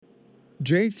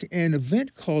Jake, an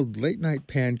event called Late Night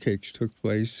Pancakes took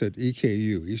place at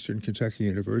EKU, Eastern Kentucky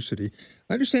University.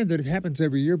 I understand that it happens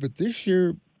every year, but this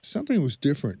year something was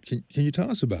different. Can you tell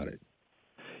us about it?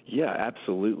 Yeah,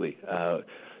 absolutely.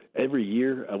 Every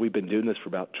year, we've been doing this for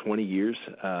about 20 years,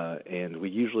 and we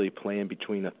usually plan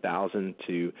between 1,000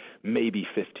 to maybe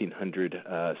 1,500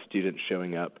 students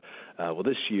showing up. Well,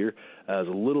 this year is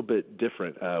a little bit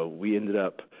different. We ended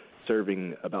up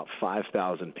serving about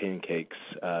 5,000 pancakes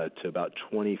to about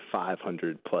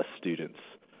 2,500 plus students.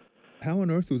 How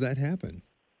on earth would that happen?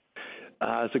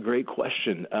 It's a great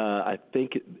question. I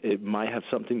think it might have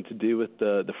something to do with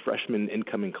the freshman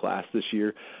incoming class this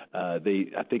year. I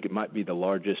think it might be the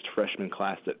largest freshman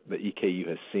class that the EKU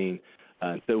has seen.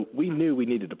 So we knew we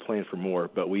needed to plan for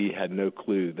more, but we had no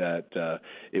clue that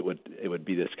it would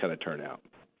be this kind of turnout.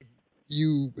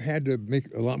 You had to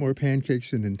make a lot more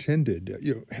pancakes than intended.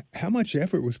 How much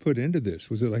effort was put into this?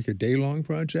 Was it like a day-long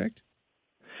project?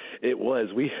 It was.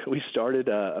 We started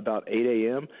about 8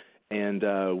 a.m. and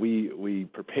we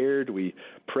prepared, we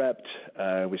prepped,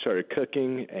 we started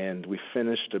cooking, and we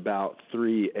finished about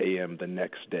 3 a.m. the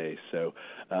next day. So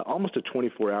almost a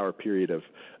 24-hour period of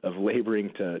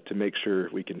laboring to make sure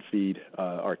we can feed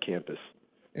our campus.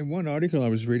 And one article I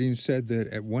was reading said that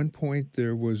at one point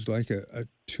there was like a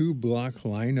two-block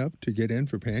lineup to get in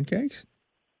for pancakes.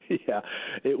 Yeah,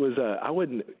 it was. I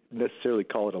wouldn't necessarily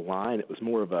call it a line. It was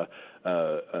more of a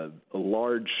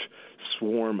large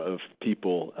swarm of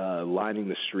people lining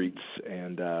the streets,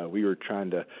 and we were trying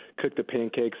to cook the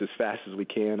pancakes as fast as we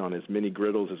can on as many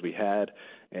griddles as we had.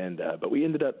 And but we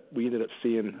ended up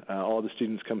seeing all the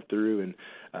students come through, and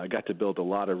got to build a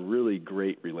lot of really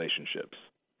great relationships.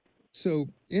 So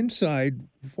inside,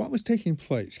 what was taking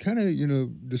place? Kind of,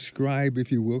 describe,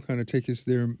 if you will, kind of take us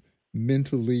there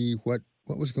mentally. What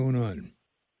was going on?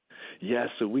 Yeah,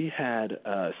 so we had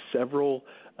several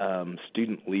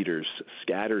student leaders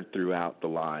scattered throughout the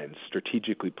lines,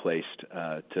 strategically placed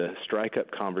to strike up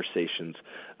conversations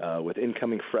with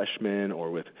incoming freshmen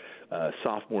or with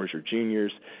sophomores or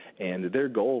juniors, and their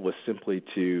goal was simply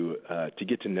to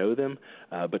get to know them,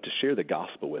 but to share the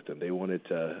gospel with them. They wanted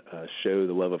to show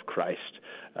the love of Christ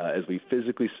as we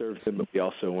physically serve them, but we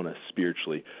also want to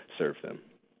spiritually serve them.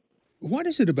 What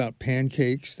is it about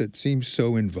pancakes that seems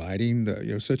so inviting?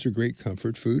 Such a great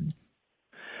comfort food.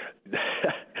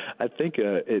 I think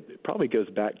it probably goes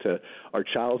back to our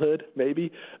childhood,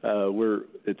 maybe. Where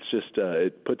it's just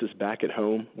it puts us back at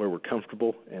home where we're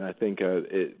comfortable, and I think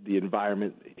the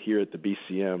environment here at the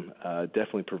BCM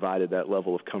definitely provided that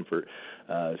level of comfort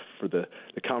for the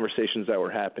conversations that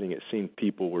were happening. It seemed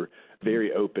people were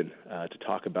very open to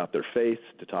talk about their faith,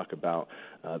 to talk about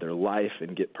their life,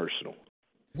 and get personal.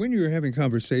 When you were having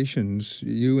conversations,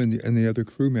 you and the other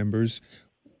crew members,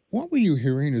 what were you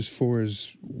hearing as far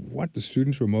as what the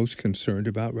students were most concerned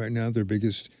about right now, their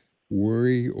biggest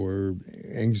worry or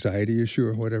anxiety issue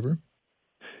or whatever?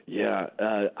 Yeah,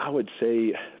 I would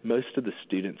say most of the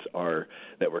students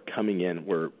that were coming in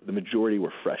the majority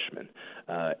were freshmen,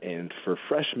 and for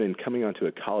freshmen coming onto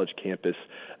a college campus,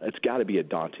 it's got to be a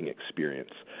daunting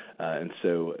experience, and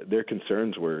so their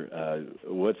concerns were,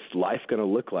 what's life going to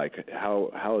look like?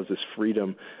 How is this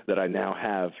freedom that I now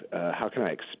have? How can I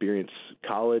experience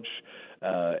college?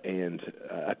 And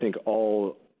I think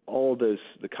all those,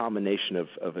 the combination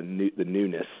of the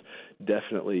newness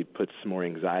definitely puts more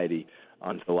anxiety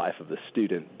onto the life of the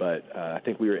student, but I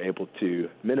think we were able to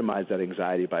minimize that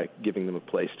anxiety by giving them a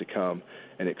place to come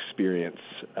and experience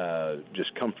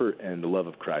just comfort and the love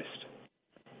of Christ.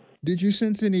 Did you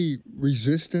sense any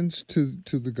resistance to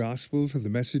the gospel, to the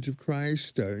message of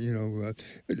Christ?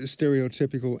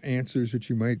 Stereotypical answers that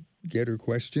you might get or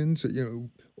questions,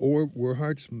 or were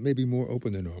hearts maybe more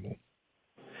open than normal?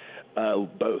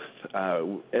 Both.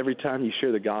 Every time you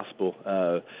share the gospel,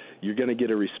 you're going to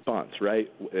get a response, right?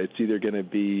 It's either going to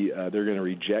be they're going to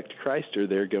reject Christ or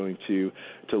they're going to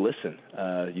listen.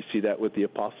 You see that with the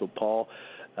Apostle Paul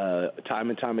time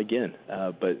and time again.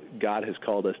 But God has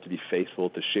called us to be faithful,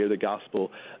 to share the gospel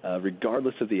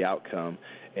regardless of the outcome,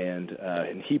 and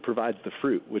He provides the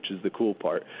fruit, which is the cool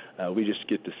part. We just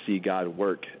get to see God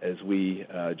work as we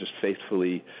just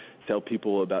faithfully tell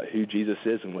people about who Jesus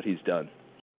is and what He's done.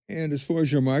 And as far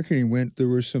as your marketing went, there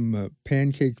were some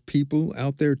pancake people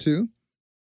out there too?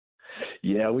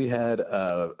 Yeah, we had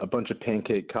a bunch of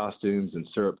pancake costumes and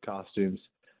syrup costumes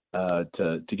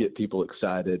to get people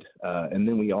excited, and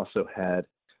then we also had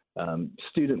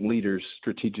student leaders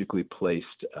strategically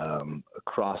placed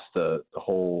across the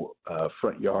whole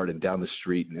front yard and down the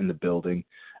street and in the building.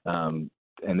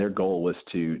 And their goal was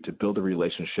to build a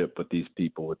relationship with these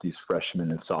people, with these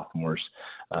freshmen and sophomores,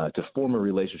 to form a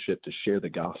relationship, to share the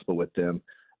gospel with them,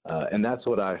 And that's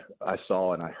what I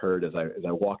saw and I heard as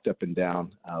I walked up and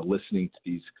down, listening to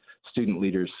these student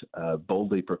leaders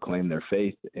boldly proclaim their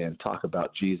faith and talk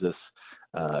about Jesus,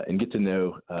 and get to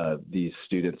know these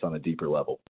students on a deeper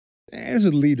level. As a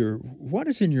leader, what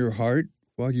is in your heart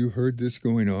while you heard this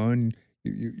going on?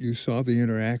 You saw the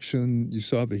interaction, you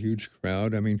saw the huge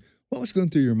crowd. I mean, what was going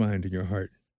through your mind and your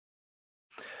heart?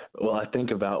 Well, I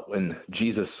think about when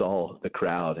Jesus saw the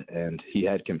crowd and he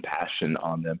had compassion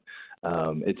on them.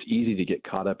 It's easy to get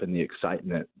caught up in the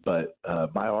excitement, but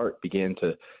my heart began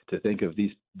to think of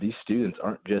these students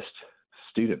aren't just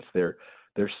students; they're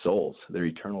souls, they're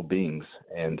eternal beings,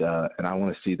 and I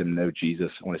want to see them know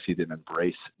Jesus. I want to see them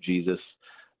embrace Jesus,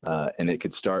 and it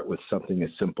could start with something as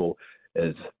simple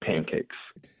as pancakes.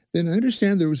 Then I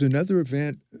understand there was another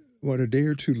event, what, a day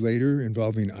or two later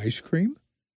involving ice cream?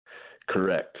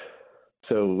 Correct.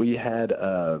 So we had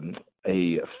a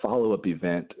follow up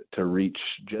event to reach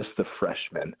just the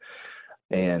freshmen,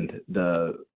 and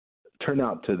the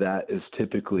turnout to that is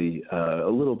typically a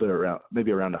little bit around,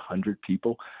 maybe around 100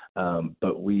 people,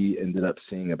 but we ended up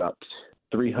seeing about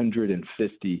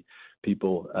 350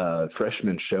 people,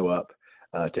 freshmen, show up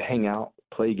to hang out,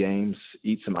 play games,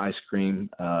 eat some ice cream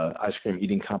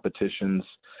eating competitions,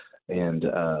 and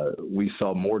we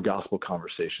saw more gospel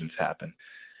conversations happen.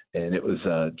 And it was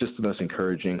just the most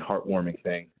encouraging, heartwarming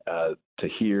thing to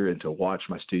hear and to watch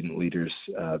my student leaders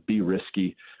be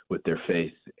risky with their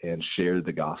faith and share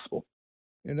the gospel.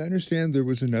 And I understand there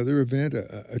was another event,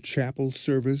 a chapel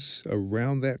service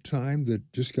around that time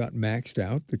that just got maxed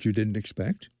out that you didn't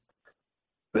expect?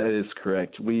 That is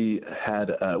correct. We have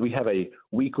a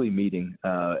weekly meeting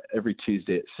every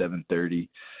Tuesday at 7:30,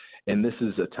 and this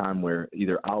is a time where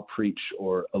either I'll preach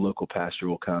or a local pastor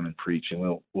will come and preach,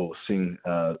 and we'll sing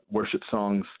worship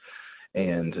songs.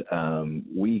 And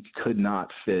we could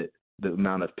not fit the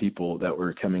amount of people that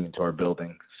were coming into our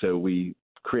building, so we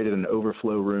created an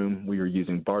overflow room. We were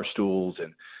using bar stools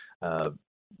and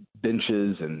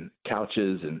benches and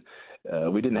couches,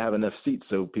 and we didn't have enough seats,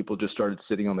 so people just started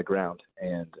sitting on the ground,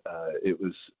 and it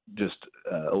was just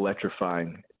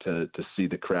electrifying to see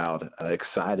the crowd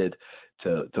excited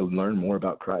to learn more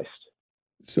about Christ.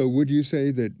 So would you say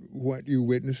that what you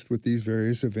witnessed with these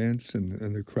various events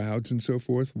and the crowds and so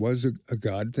forth was a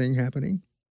God thing happening?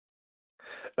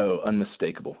 Oh,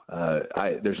 unmistakable.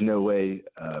 There's no way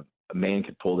a man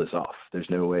could pull this off. There's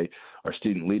no way our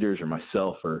student leaders or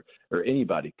myself or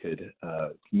anybody could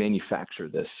manufacture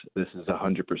this. This is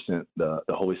 100% the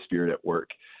Holy Spirit at work,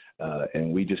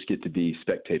 and we just get to be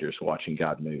spectators watching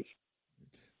God move.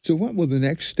 So what will the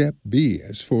next step be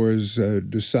as far as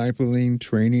discipling,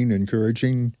 training,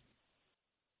 encouraging?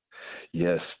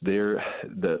 Yes,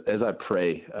 as I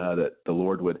pray that the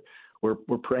Lord would, we're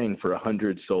praying for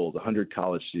 100 souls, 100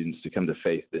 college students to come to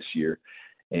faith this year,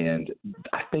 and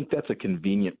I think that's a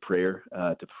convenient prayer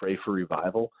to pray for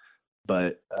revival.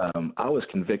 But I was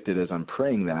convicted as I'm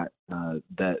praying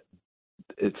that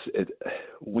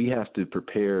we have to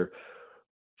prepare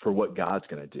for what God's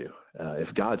going to do.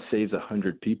 If God saves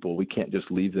 100 people, we can't just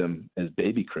leave them as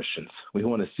baby Christians. We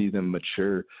want to see them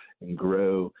mature and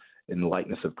grow in the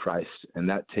likeness of Christ, and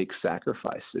that takes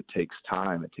sacrifice. It takes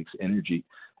time. It takes energy,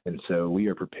 and so we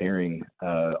are preparing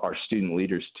our student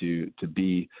leaders to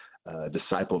be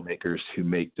disciple makers who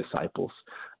make disciples.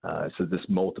 So this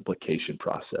multiplication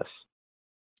process,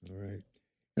 All right.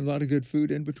 And a lot of good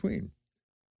food in between.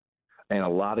 and a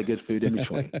lot of good food in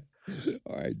between.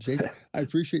 All right, Jake, I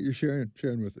appreciate your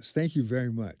sharing with us. Thank you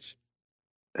very much.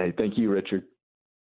 Hey, thank you, Richard.